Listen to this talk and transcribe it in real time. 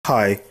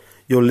Hi,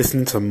 you're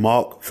listening to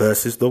Mark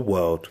versus the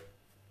World.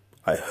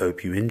 I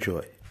hope you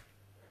enjoy.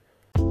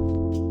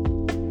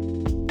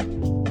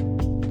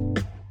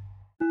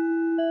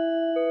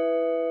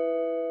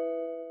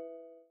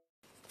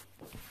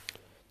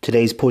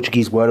 Today's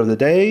Portuguese word of the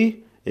day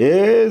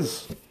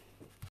is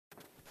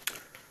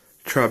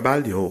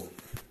trabalho,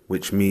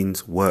 which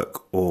means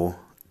work or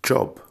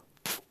job.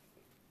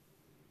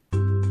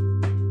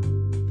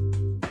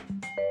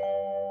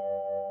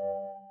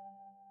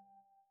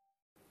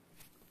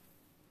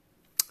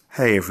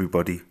 Hey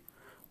everybody,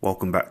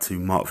 welcome back to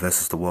Mark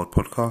versus the World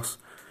podcast.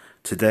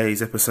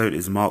 Today's episode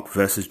is Mark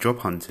versus job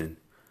hunting.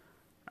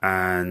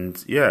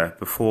 And yeah,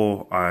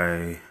 before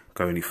I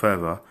go any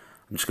further,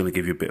 I'm just going to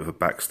give you a bit of a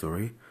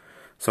backstory.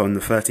 So on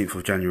the 13th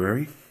of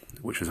January,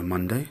 which was a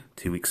Monday,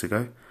 2 weeks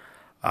ago,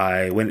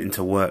 I went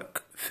into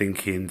work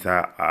thinking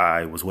that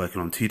I was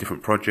working on two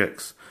different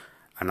projects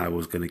and I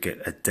was going to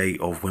get a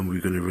date of when we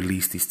were going to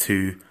release these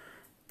two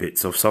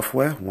bits of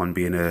software, one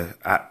being an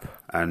app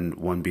and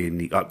one being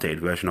the updated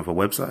version of a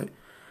website.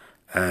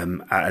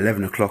 At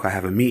 11 o'clock, I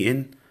have a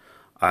meeting.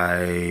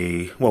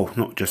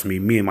 Not just me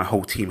and my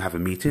whole team have a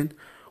meeting.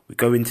 We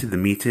go into the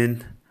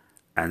meeting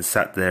and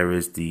sat there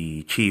is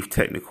the chief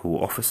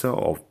technical officer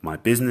of my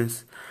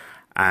business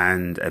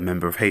and a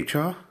member of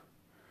HR.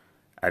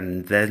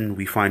 And then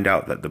we find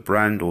out that the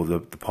brand or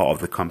the part of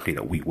the company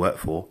that we work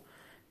for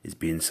is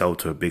being sold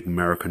to a big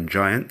American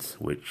giant,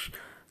 which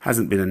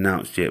hasn't been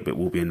announced yet, but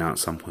will be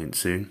announced some point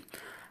soon.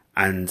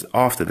 And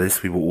after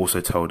this, we were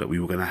also told that we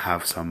were going to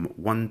have some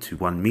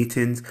one-to-one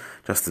meetings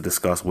just to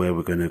discuss where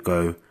we're going to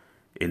go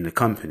in the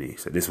company.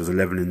 So this was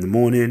 11 in the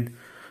morning.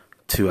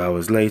 2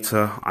 hours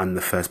later, I'm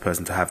the first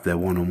person to have their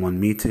one-on-one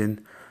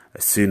meeting.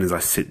 As soon as I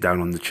sit down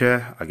on the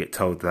chair, I get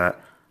told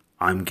that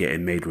I'm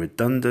getting made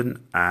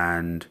redundant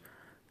and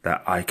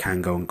that I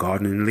can go on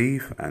gardening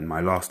leave. And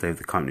my last day of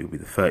the company will be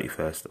the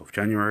 31st of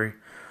January.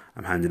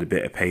 I'm handed a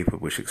bit of paper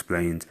which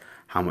explains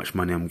how much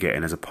money I'm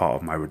getting as a part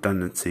of my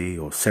redundancy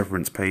or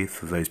severance pay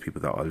for those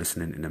people that are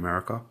listening in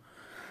America.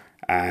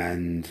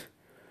 And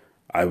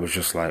I was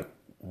just like,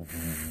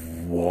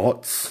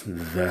 what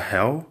the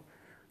hell?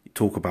 You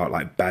talk about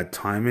like bad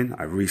timing.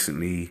 I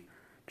recently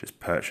just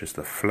purchased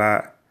a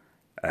flat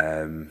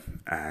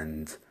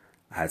and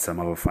I had some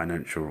other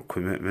financial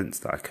commitments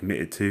that I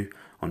committed to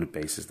on the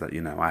basis that,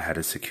 I had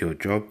a secure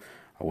job.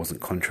 I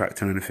wasn't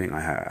contracting or anything.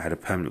 I had a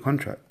permanent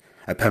contract.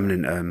 I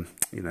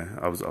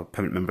was a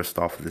permanent member of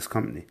staff of this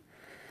company.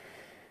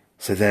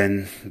 So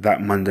then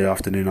that Monday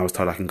afternoon, I was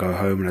told I can go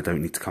home and I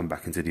don't need to come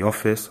back into the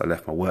office. I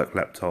left my work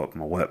laptop,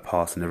 my work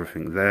pass and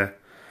everything there.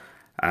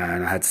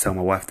 And I had to tell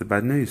my wife the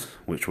bad news,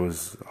 which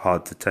was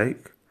hard to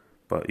take,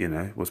 but,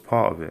 it was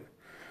part of it.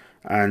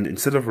 And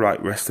instead of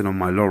resting on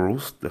my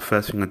laurels, the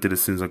first thing I did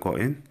as soon as I got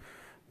in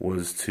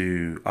was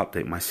to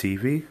update my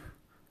CV,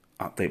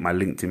 update my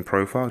LinkedIn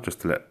profile just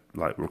to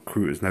let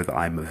recruiters know that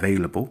I'm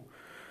available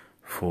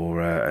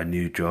for a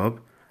new job.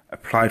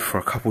 Applied for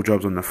a couple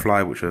jobs on the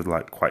fly, which are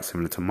quite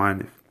similar to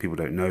mine. If people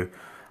don't know,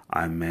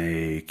 I'm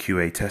a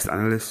QA test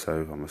analyst,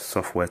 so I'm a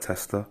software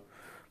tester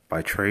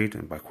by trade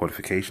and by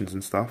qualifications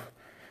and stuff.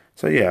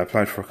 So yeah, I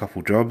applied for a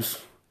couple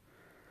jobs.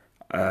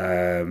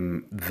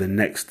 The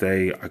next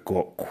day, I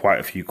got quite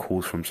a few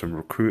calls from some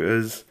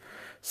recruiters.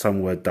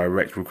 Some were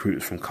direct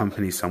recruiters from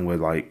companies, some were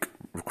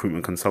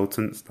recruitment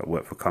consultants that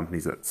work for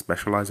companies that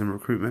specialize in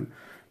recruitment,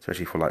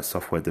 especially for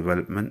software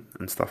development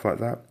and stuff like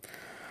that.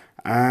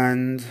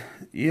 And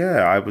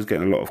yeah, I was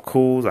getting a lot of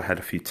calls. I had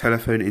a few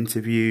telephone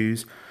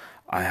interviews.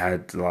 I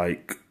had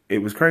it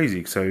was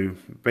crazy. So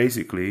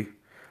basically,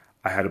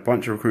 I had a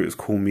bunch of recruiters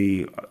call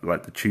me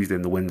the Tuesday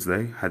and the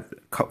Wednesday. Had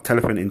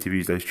telephone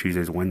interviews those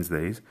Tuesdays and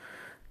Wednesdays.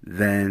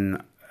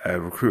 Then a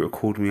recruiter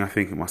called me, I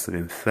think it must have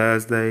been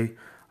Thursday.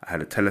 I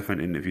had a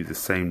telephone interview the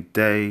same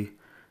day.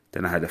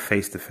 Then I had a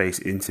face-to-face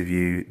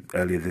interview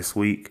earlier this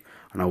week.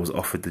 And I was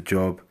offered the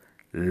job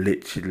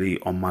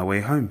literally on my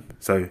way home.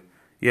 So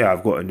yeah,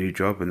 I've got a new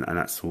job and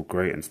that's all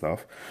great and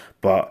stuff.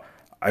 But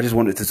I just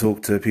wanted to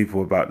talk to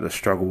people about the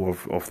struggle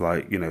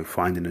of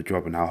finding a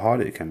job and how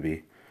hard it can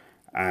be.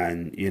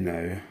 And,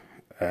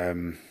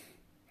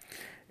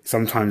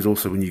 sometimes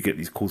also when you get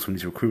these calls from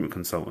these recruitment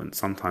consultants,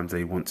 sometimes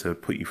they want to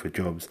put you for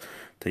jobs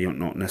that you're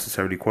not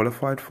necessarily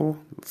qualified for.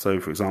 So,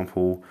 for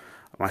example,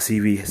 my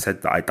CV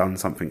said that I'd done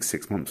something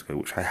 6 months ago,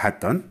 which I had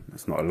done.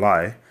 That's not a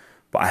lie,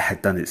 but I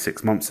had done it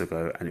 6 months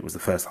ago and it was the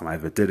first time I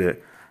ever did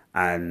it.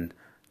 And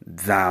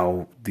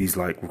now these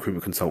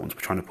recruitment consultants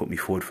were trying to put me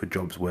forward for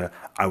jobs where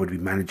I would be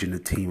managing a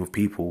team of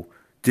people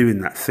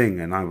doing that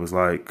thing. And I was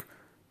like,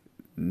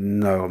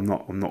 no, I'm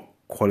not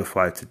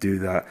qualified to do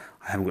that.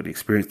 I haven't got the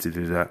experience to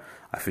do that.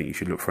 I think you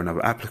should look for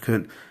another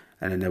applicant.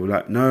 And then they were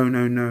like, no,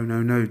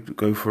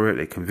 go for it.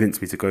 They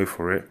convinced me to go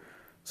for it.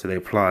 So they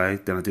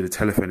applied. Then I did a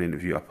telephone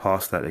interview. I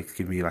passed that. They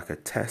gave me a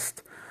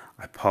test.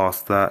 I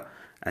passed that.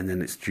 And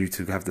then it's due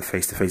to have the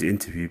face-to-face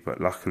interview.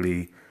 But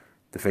luckily,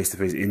 the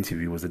face-to-face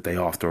interview was the day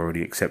after I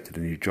already accepted a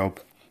new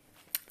job.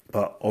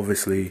 But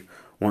obviously,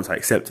 once I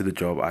accepted the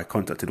job, I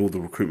contacted all the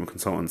recruitment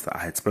consultants that I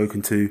had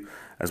spoken to,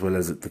 as well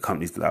as the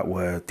companies that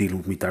were dealing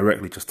with me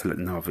directly, just to let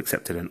them know I've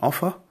accepted an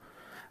offer.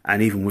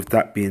 And even with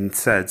that being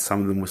said,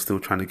 some of them were still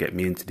trying to get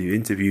me in to do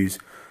interviews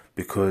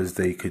because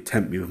they could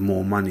tempt me with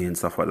more money and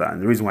stuff like that.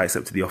 And the reason why I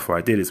accepted the offer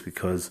I did is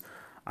because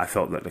I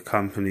felt that the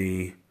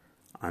company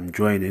I'm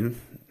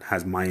joining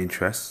has my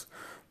interests,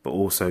 but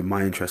also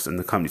my interests and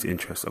the company's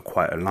interests are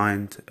quite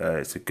aligned.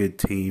 It's a good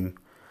team,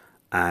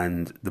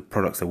 and the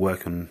products they're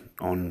working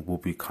on will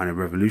be kind of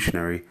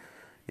revolutionary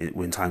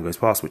when time goes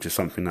past, which is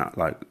something that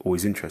like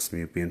always interests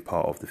me, being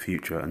part of the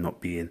future and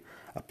not being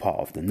a part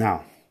of the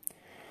now.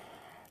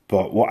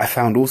 But what I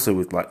found also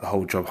with like the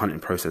whole job hunting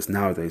process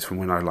nowadays, from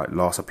when I like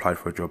last applied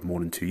for a job more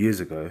than 2 years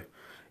ago,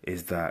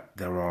 is that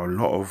there are a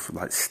lot of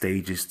like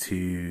stages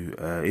to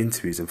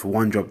interviews. And for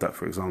one job that,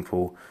 for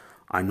example,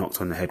 I knocked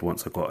on the head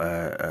once I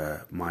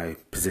got my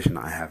position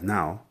that I have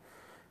now,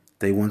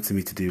 they wanted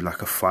me to do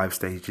like a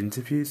 5-stage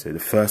interview. So the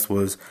first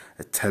was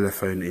a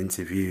telephone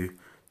interview,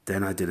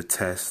 then I did a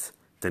test,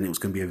 then it was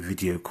going to be a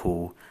video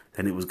call,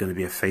 then it was going to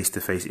be a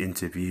face-to-face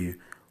interview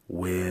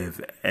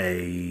with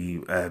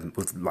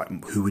with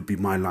like who would be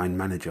my line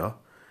manager,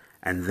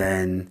 and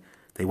then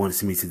they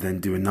wanted me to then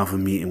do another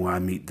meeting where I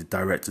meet the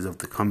directors of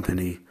the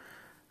company,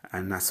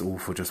 and that's all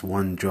for just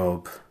one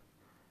job.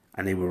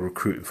 And they were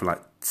recruiting for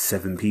like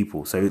 7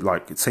 people, so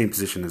like same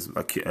position as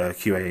a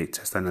QA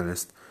test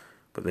analyst,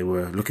 but they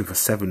were looking for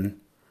 7,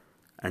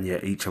 and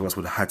yet each of us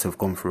would have had to have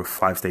gone through a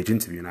 5-stage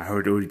interview. And I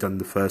had already done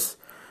the first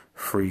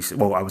 3.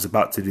 Well, I was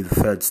about to do the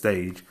 3rd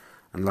stage,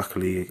 and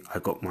luckily I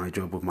got my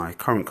job with my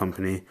current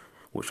company,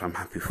 which I'm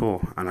happy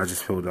for. And I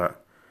just feel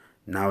that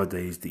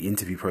nowadays the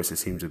interview process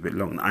seems a bit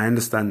long. I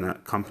understand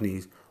that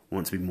companies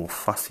want to be more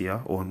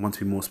fussier or want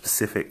to be more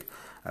specific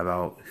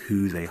about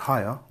who they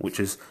hire, which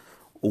is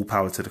all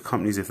power to the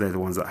companies. If they're the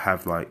ones that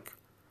have like,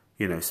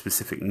 you know,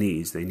 specific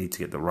needs, they need to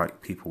get the right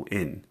people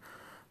in.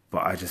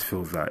 But I just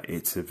feel that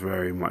it's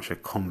very much a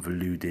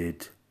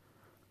convoluted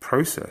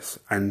process.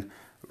 And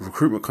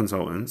recruitment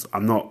consultants,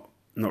 I'm not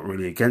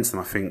really against them.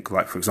 I think,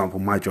 like, for example,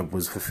 my job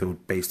was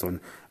fulfilled based on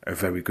a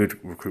very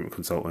good recruitment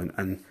consultant,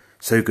 and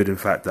so good, in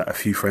fact, that a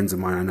few friends of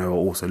mine I know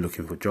are also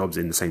looking for jobs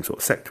in the same sort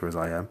of sector as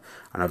I am,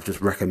 and I've just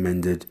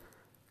recommended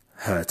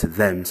her to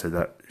them so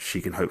that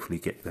she can hopefully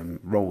get them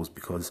roles,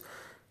 because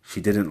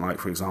she didn't, like,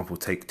 for example,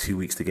 take 2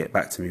 weeks to get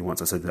back to me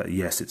once I said that,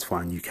 yes, it's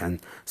fine, you can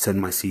send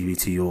my CV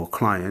to your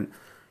client.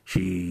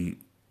 She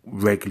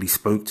regularly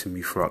spoke to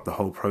me throughout the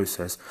whole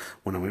process.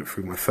 When I went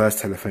through my first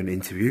telephone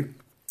interview,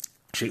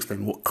 she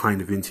explained what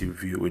kind of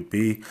interview it would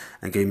be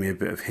and gave me a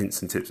bit of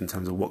hints and tips in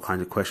terms of what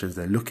kind of questions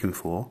they're looking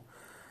for,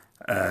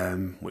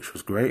 which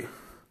was great.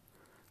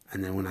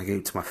 And then when I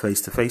gave to my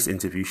face-to-face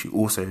interview, she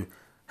also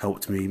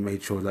helped me,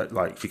 made sure that,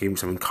 like, she gave me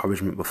some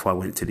encouragement before I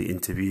went to the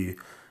interview.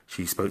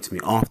 She spoke to me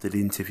after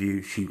the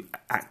interview. She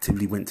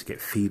actively went to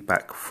get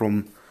feedback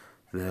from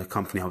the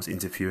company I was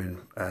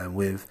interviewing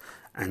with,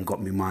 and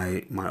got me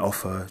my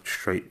offer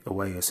straight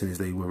away as soon as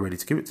they were ready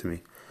to give it to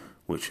me,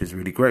 which is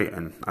really great.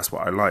 And that's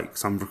what I like.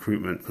 Some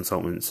recruitment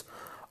consultants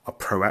are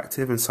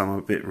proactive and some are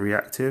a bit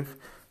reactive.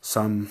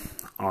 Some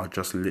are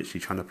just literally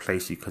trying to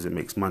place you because it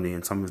makes money,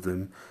 and some of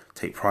them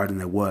take pride in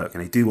their work,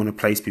 and they do want to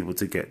place people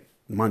to get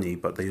money,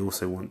 but they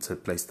also want to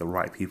place the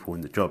right people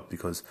in the job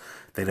because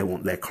they don't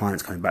want their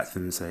clients coming back to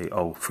them and say,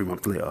 oh, 3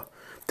 months later,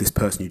 this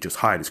person you just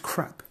hired is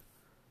crap.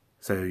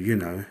 So, you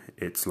know,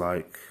 it's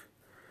like,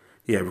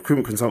 yeah,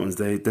 recruitment consultants,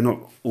 they're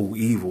not all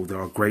evil. There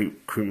are great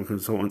recruitment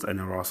consultants and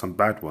there are some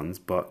bad ones,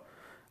 but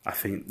I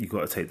think you've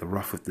got to take the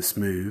rough with the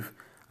smooth.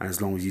 And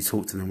as long as you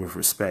talk to them with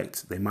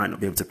respect, they might not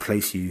be able to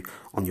place you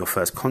on your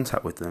first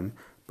contact with them,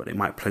 but they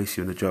might place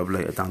you in the job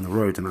later down the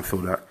road. And I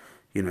feel that,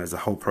 you know, as a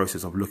whole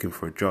process of looking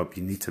for a job,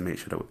 you need to make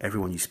sure that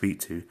everyone you speak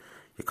to,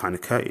 you're kind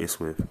of courteous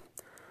with.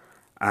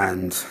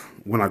 And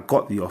when I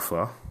got the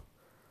offer,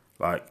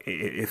 like,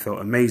 it felt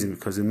amazing,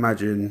 because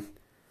imagine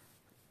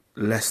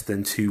less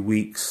than 2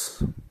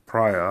 weeks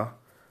prior,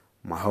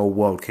 my whole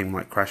world came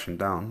like crashing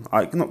down.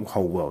 Not the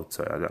whole world,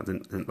 so I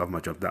didn't love my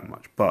job that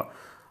much, but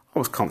I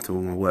was comfortable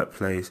in my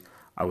workplace.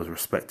 I was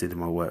respected in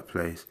my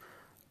workplace.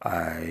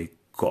 I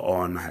got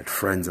on, I had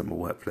friends at my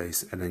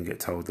workplace, and then get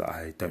told that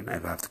I don't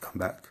ever have to come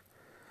back.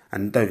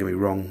 And don't get me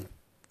wrong,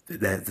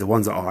 the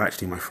ones that are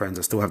actually my friends,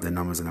 I still have their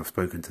numbers and I've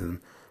spoken to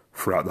them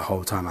throughout the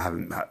whole time.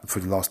 For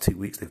the last 2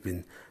 weeks, they've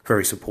been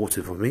very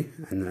supportive of me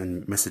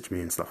and messaged me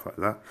and stuff like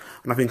that.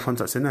 And I've been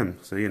contacting them.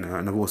 So, you know,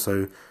 and I've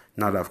also,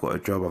 now that I've got a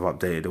job, I've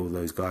updated all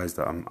those guys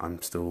that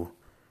I'm still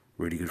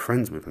really good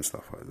friends with and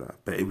stuff like that.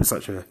 But it was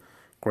such a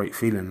great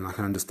feeling, and I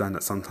can understand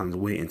that sometimes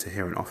waiting to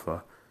hear an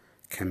offer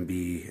can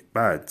be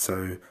bad.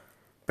 So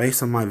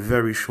based on my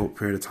very short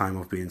period of time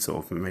of being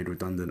sort of made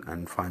redundant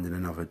and finding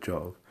another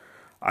job,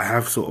 I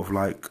have sort of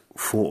like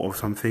thought of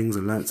some things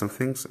and learnt some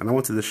things, and I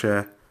wanted to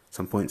share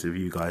some points with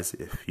you guys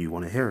if you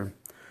want to hear them.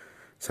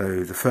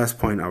 So the first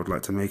point I would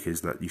like to make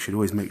is that you should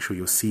always make sure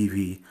your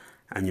CV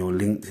and your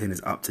LinkedIn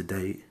is up to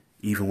date,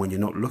 even when you're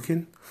not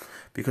looking.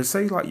 Because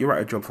say like you're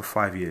at a job for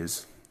 5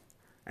 years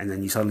and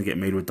then you suddenly get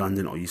made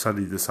redundant or you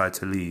suddenly decide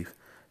to leave,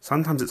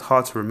 sometimes it's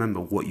hard to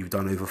remember what you've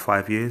done over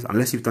 5 years,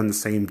 unless you've done the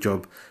same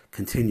job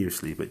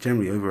continuously. But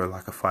generally over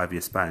like a 5-year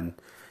span,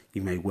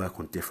 you may work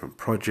on different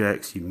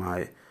projects, you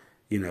might,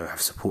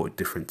 have supported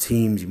different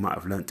teams, you might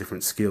have learnt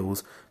different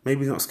skills.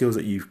 Maybe not skills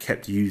that you've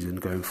kept using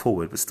going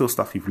forward, but still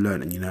stuff you've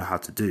learnt and you know how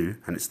to do,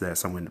 and it's there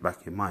somewhere in the back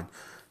of your mind.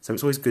 So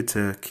it's always good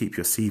to keep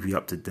your CV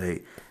up to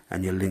date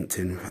and your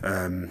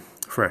LinkedIn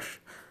fresh.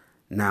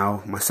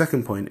 Now, my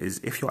second point is,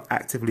 if you're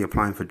actively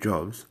applying for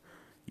jobs,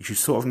 you should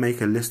sort of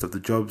make a list of the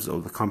jobs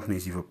or the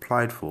companies you've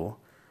applied for,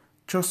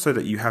 just so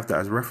that you have that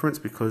as reference.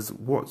 Because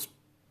what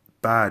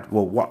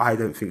I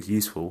don't think is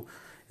useful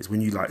is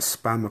when you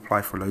spam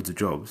apply for loads of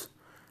jobs,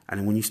 and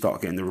then when you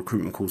start getting the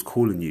recruitment calls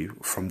calling you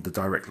from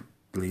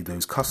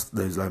those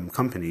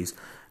companies,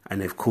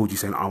 and they've called you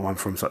saying, "Oh, I'm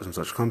from such and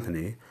such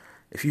company."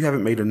 If you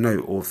haven't made a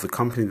note, or if the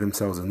company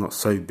themselves is not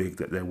so big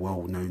that they're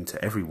well known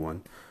to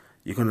everyone,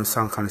 you're going to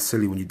sound kind of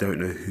silly when you don't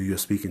know who you're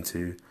speaking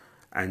to,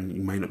 and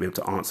you may not be able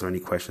to answer any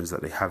questions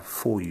that they have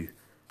for you.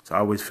 So I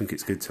always think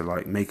it's good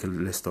to make a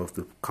list of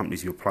the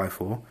companies you apply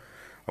for.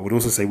 I would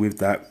also say with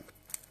that,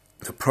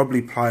 to probably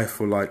apply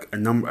for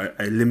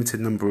a limited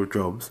number of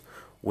jobs,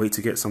 wait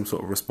to get some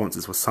sort of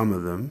responses for some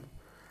of them,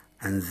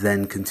 and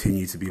then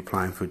continue to be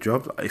applying for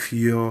jobs. If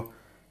you're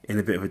in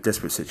a bit of a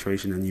desperate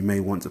situation, then you may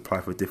want to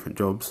apply for different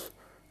jobs,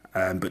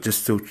 but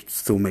just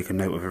still make a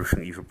note of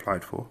everything you've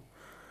applied for.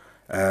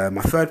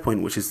 My third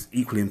point, which is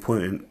equally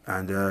important,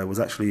 and was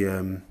actually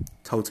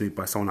told to me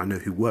by someone I know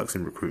who works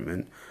in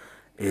recruitment,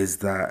 is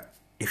that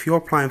if you're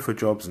applying for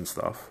jobs and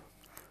stuff,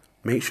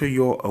 make sure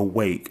you're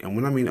awake. And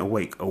when I mean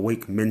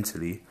awake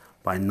mentally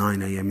by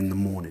 9 a.m. in the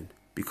morning.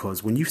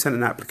 Because when you've sent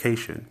an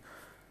application,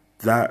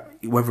 that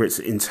whether it's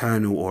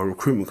internal or a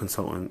recruitment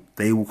consultant,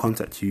 they will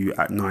contact you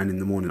at 9 in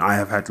the morning. I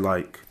have had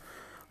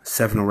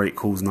 7 or 8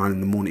 calls 9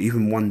 in the morning.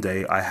 Even one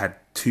day I had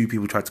 2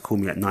 people try to call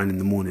me at 9 in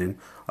the morning.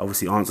 I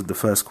obviously answered the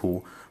first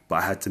call, but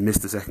I had to miss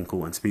the second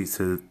call and speak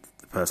to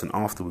the person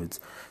afterwards.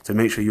 So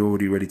make sure you're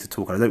already ready to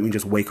talk. I don't mean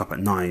just wake up at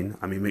 9.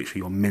 I mean make sure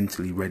you're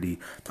mentally ready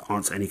to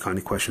answer any kind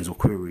of questions or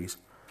queries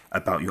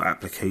about your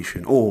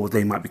application. Or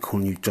they might be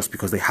calling you just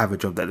because they have a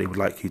job that they would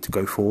like you to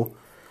go for,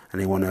 and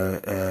they want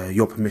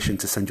your permission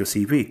to send your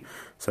CV.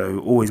 So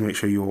always make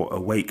sure you're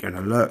awake and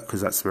alert,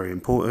 because that's very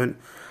important.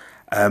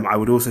 I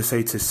would also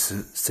say to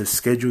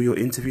schedule your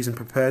interviews and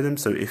prepare them.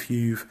 So if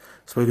you've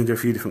spoken to a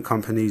few different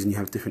companies and you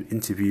have different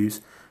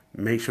interviews,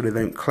 make sure they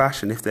don't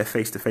clash. And if they're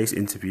face-to-face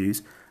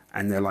interviews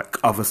and they're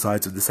other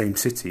sides of the same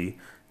city,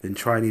 then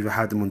try and either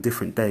have them on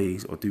different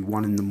days or do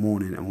one in the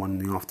morning and one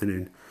in the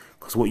afternoon.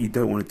 Because what you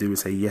don't want to do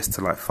is say yes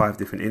to 5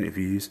 different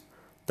interviews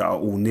that are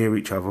all near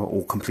each other,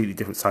 all completely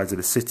different sides of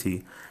the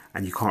city,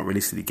 and you can't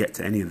realistically get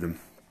to any of them,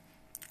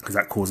 because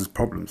that causes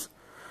problems.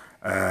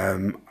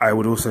 I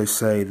would also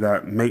say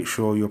that make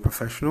sure you're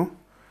professional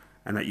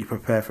and that you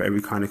prepare for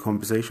every kind of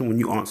conversation. When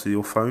you answer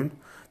your phone,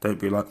 don't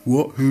be like,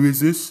 "What? Who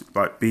is this?"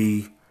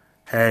 Be,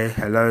 "Hey,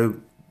 hello,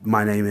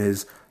 my name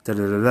is da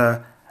da da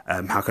da.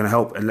 How can I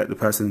help?" And let the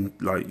person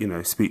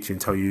speak to you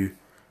and tell you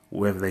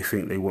whether they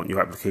think they want your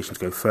application to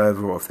go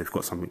further or if they've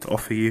got something to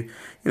offer you.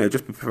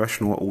 Just be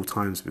professional at all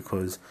times,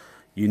 because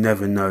you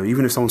never know.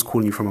 Even if someone's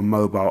calling you from a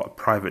mobile, a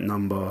private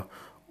number,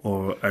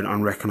 or an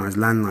unrecognised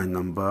landline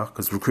number,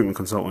 because recruitment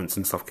consultants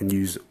and stuff can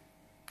use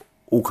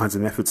all kinds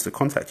of methods to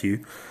contact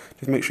you,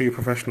 just make sure you're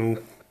professional.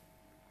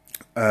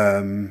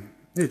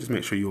 Just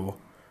make sure you're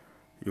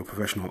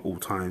professional at all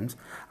times,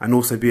 and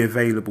also be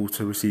available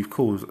to receive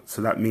calls.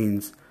 So that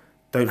means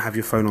don't have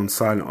your phone on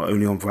silent or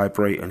only on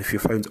vibrate. And if your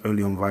phone's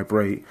only on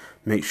vibrate,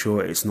 make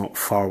sure it's not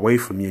far away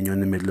from you and you're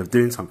in the middle of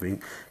doing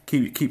something.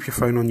 Keep your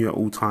phone on you at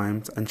all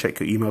times, and check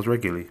your emails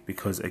regularly,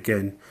 because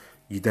again,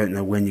 you don't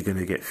know when you're going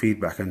to get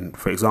feedback. And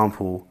for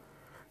example,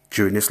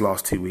 during this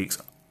last 2 weeks,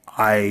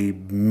 I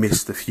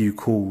missed a few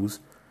calls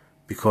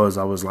because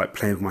I was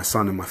playing with my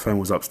son, and my phone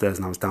was upstairs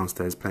and I was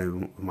downstairs playing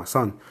with my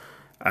son.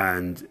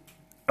 And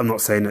I'm not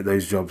saying that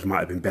those jobs might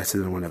have been better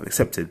than one I've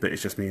accepted, but it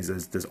just means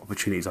there's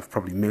opportunities I've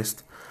probably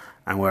missed,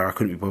 and where I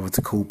couldn't be bothered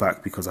to call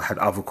back because I had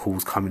other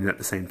calls coming in at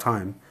the same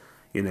time.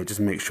 Just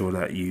make sure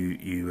that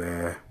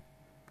you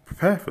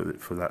prepare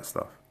for that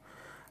stuff.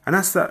 And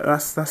that's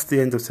the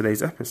end of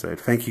today's episode.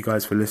 Thank you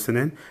guys for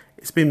listening.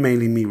 It's been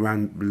mainly me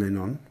rambling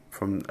on,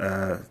 from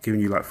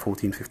giving you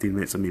 14-15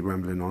 minutes of me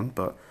rambling on,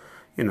 but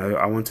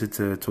I wanted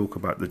to talk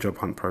about the job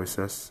hunt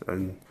process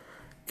and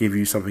give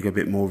you something a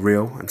bit more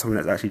real and something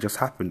that's actually just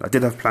happened. I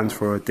did have plans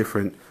for a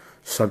different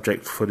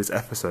subject for this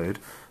episode,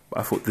 but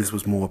I thought this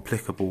was more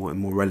applicable and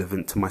more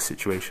relevant to my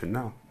situation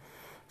now.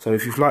 So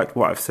if you've liked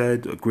what I've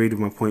said, agreed with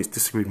my points,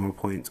 disagreed with my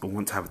points, or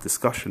want to have a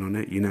discussion on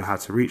it, you know how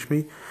to reach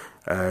me.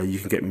 You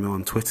can get me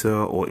on Twitter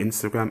or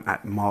Instagram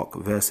at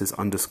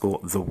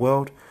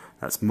markversus_the_world.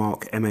 That's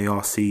Mark,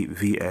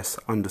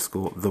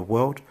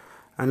 MARCVS_the_world.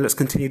 And let's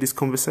continue this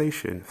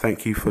conversation.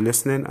 Thank you for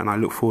listening, and I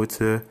look forward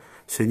to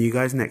seeing you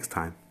guys next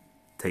time.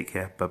 Take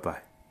care.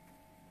 Bye-bye.